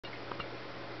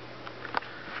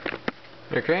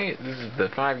Okay, this is the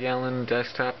 5-gallon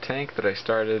desktop tank that I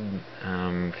started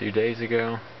a few days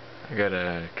ago. I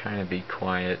gotta kind of be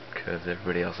quiet because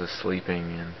everybody else is sleeping,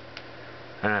 and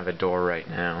I don't have a door right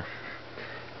now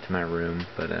to my room,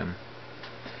 but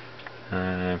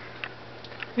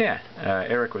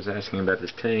Eric was asking about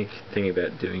this tank, thinking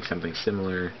about doing something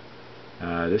similar.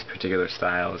 This particular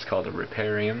style is called a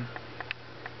Riparium.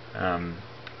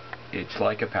 It's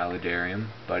like a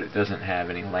paludarium, but it doesn't have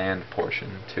any land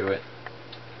portion to it.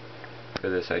 For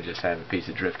this, I just have a piece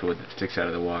of driftwood that sticks out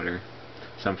of the water.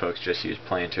 Some folks just use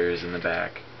planters in the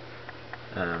back.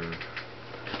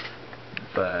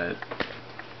 But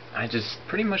I just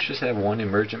pretty much just have one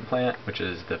emergent plant, which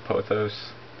is the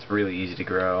pothos. It's really easy to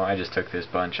grow. I just took this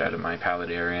bunch out of my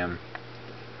paludarium.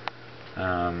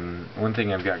 One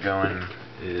thing I've got going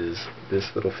is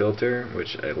this little filter,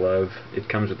 which I love. It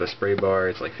comes with a spray bar.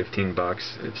 It's like 15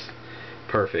 bucks. It's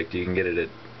perfect. You can get it at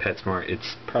PetSmart.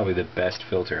 It's probably the best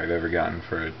filter I've ever gotten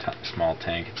for a small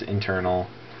tank. It's internal.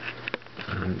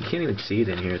 You can't even see it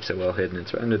in here. It's so well hidden.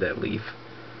 It's right under that leaf.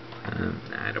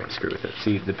 I don't want to screw with it.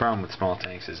 See, the problem with small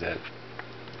tanks is that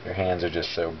your hands are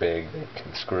just so big they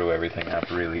can screw everything up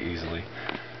really easily.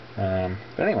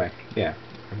 But anyway, yeah,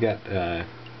 I've got the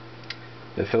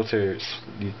filter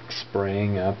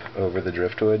spraying up over the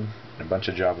driftwood and a bunch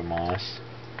of Java moss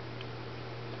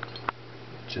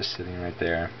just sitting right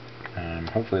there.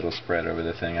 Hopefully it'll spread over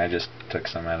the thing. I just took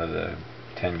some out of the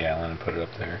 10-gallon and put it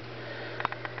up there.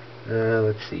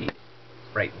 Let's see.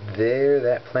 Right there,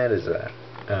 that plant is a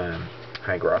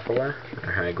hygrophila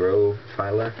or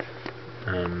hygrophila.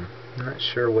 I'm not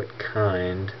sure what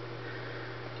kind.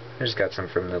 I just got some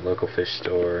from the local fish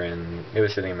store, and it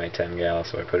was sitting in my 10-gallon,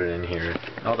 so I put it in here.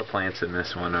 All the plants in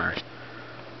this one are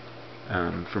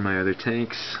for my other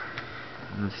tanks.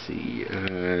 Let's see.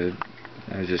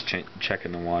 I was just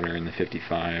checking the water in the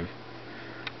 55.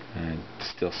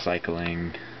 Still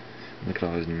cycling. Look at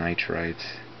all those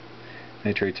nitrites.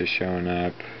 Nitrates are showing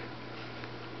up.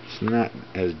 It's not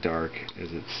as dark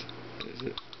as it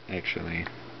actually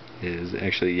is.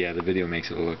 Actually, yeah, the video makes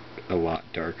it look a lot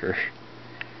darker.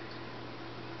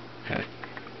 Okay.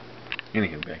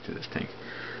 Anyway, back to this tank.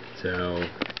 So,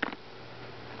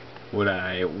 what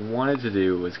I wanted to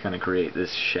do was kind of create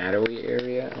this shadowy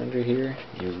area under here.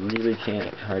 You really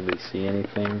can't hardly see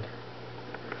anything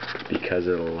because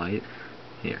of the light.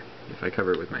 Here, if I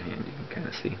cover it with my hand, you can kind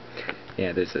of see.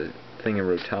 Yeah, there's a thing of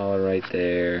rotala right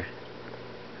there.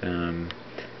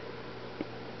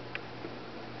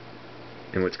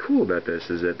 And what's cool about this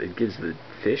is that it gives the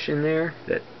fish in there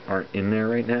that aren't in there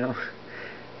right now,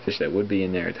 fish that would be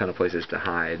in there, a ton of places to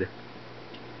hide.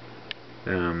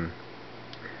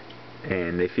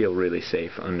 And they feel really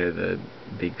safe under the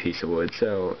big piece of wood.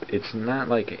 So it's not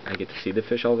like I get to see the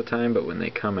fish all the time, but when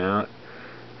they come out,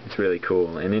 it's really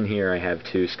cool. And in here I have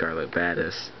 2 scarlet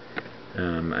badis.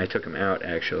 I took them out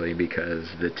actually because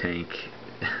the tank,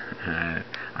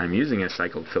 I'm using a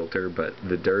cycled filter, but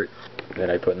the dirt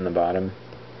that I put in the bottom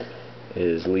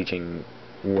is leaching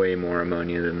way more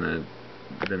ammonia than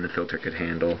the filter could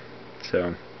handle.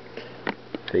 So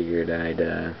figured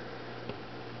I'd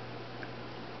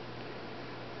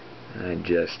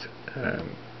just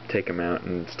take them out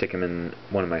and stick them in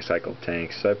one of my cycled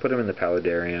tanks. So I put them in the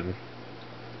paludarium.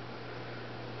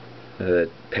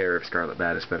 That pair of scarlet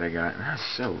badis that I got. I was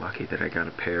so lucky that I got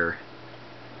a pair.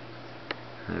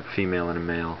 A female and a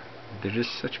male. They're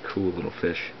just such cool little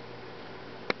fish.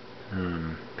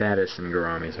 Badis and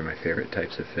gouramis are my favorite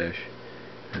types of fish.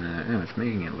 Oh, it's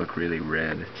making it look really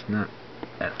red. It's not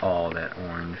at all that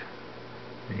orange.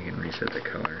 You can reset the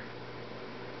color.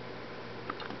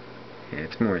 Yeah,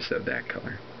 it's more so that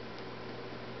color.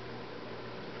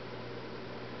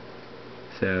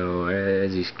 So,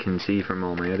 as you can see from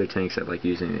all my other tanks, I like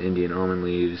using Indian almond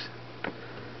leaves.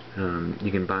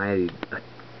 You can buy a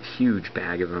huge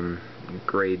bag of them,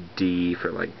 grade D,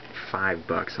 for like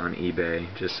 $5 on eBay.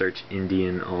 Just search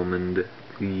Indian almond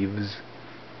leaves.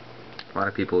 A lot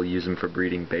of people use them for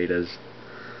breeding betas.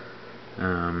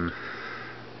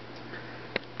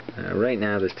 Right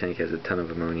now this tank has a ton of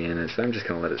ammonia in it, so I'm just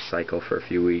going to let it cycle for a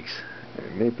few weeks,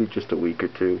 maybe just a week or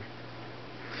two,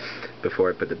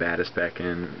 before I put the badis back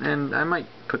in. And I might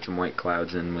put some white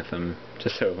clouds in with them,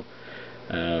 just so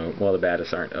while the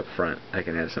badis aren't up front, I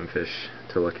can have some fish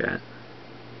to look at.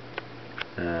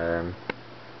 And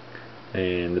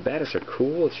the badis are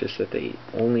cool, it's just that they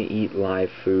only eat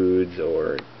live foods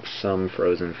or some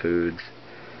frozen foods.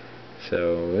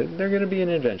 So they're going to be an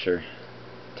adventure.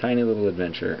 Tiny little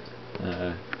adventure.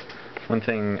 One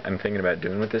thing I'm thinking about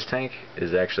doing with this tank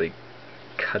is actually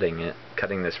cutting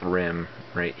this rim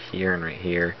right here and right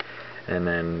here, and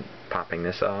then popping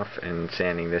this off and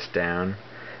sanding this down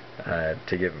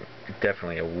to give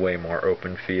definitely a way more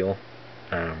open feel.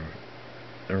 I'm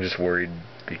just worried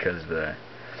because the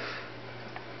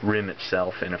rim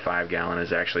itself in a 5-gallon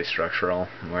is actually structural,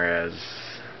 whereas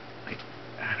like,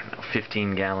 I don't know,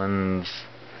 15 gallons,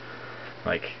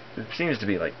 like it seems to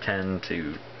be like 10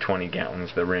 to 20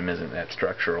 gallons the rim isn't that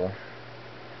structural.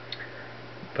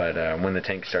 But when the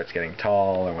tank starts getting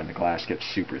tall, or when the glass gets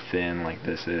super thin like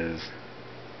this is,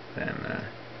 then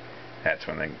that's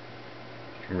when the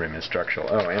rim is structural.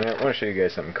 Oh, and I want to show you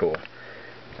guys something cool.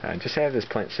 I just have this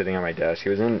plant sitting on my desk.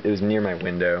 It was near my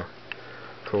window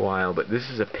for a while, but this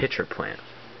is a pitcher plant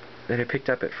that I picked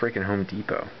up at freaking Home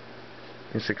Depot.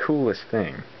 It's the coolest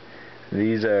thing.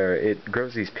 It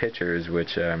grows these pitchers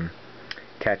which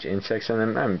catch insects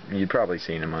in them. You've probably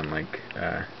seen them on like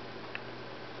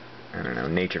I don't know,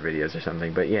 nature videos or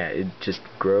something, but yeah, it just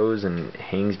grows and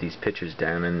hangs these pitchers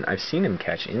down, and I've seen them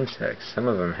catch insects. Some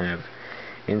of them have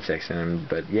insects in them,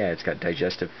 but yeah, it's got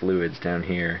digestive fluids down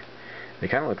here. They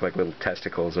kind of look like little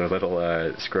testicles or little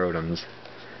scrotums,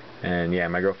 and yeah,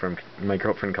 my girlfriend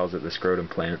calls it the scrotum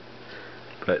plant.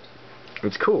 But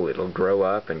it's cool. It'll grow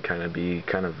up and be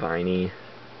kind of viney.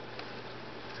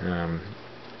 I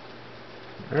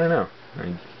don't know.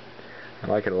 I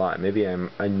like it a lot. Maybe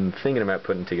I'm thinking about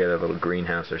putting together a little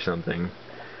greenhouse or something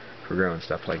for growing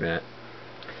stuff like that.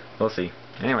 We'll see.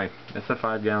 Anyway, that's the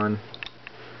 5-gallon.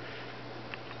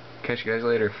 Catch you guys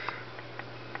later.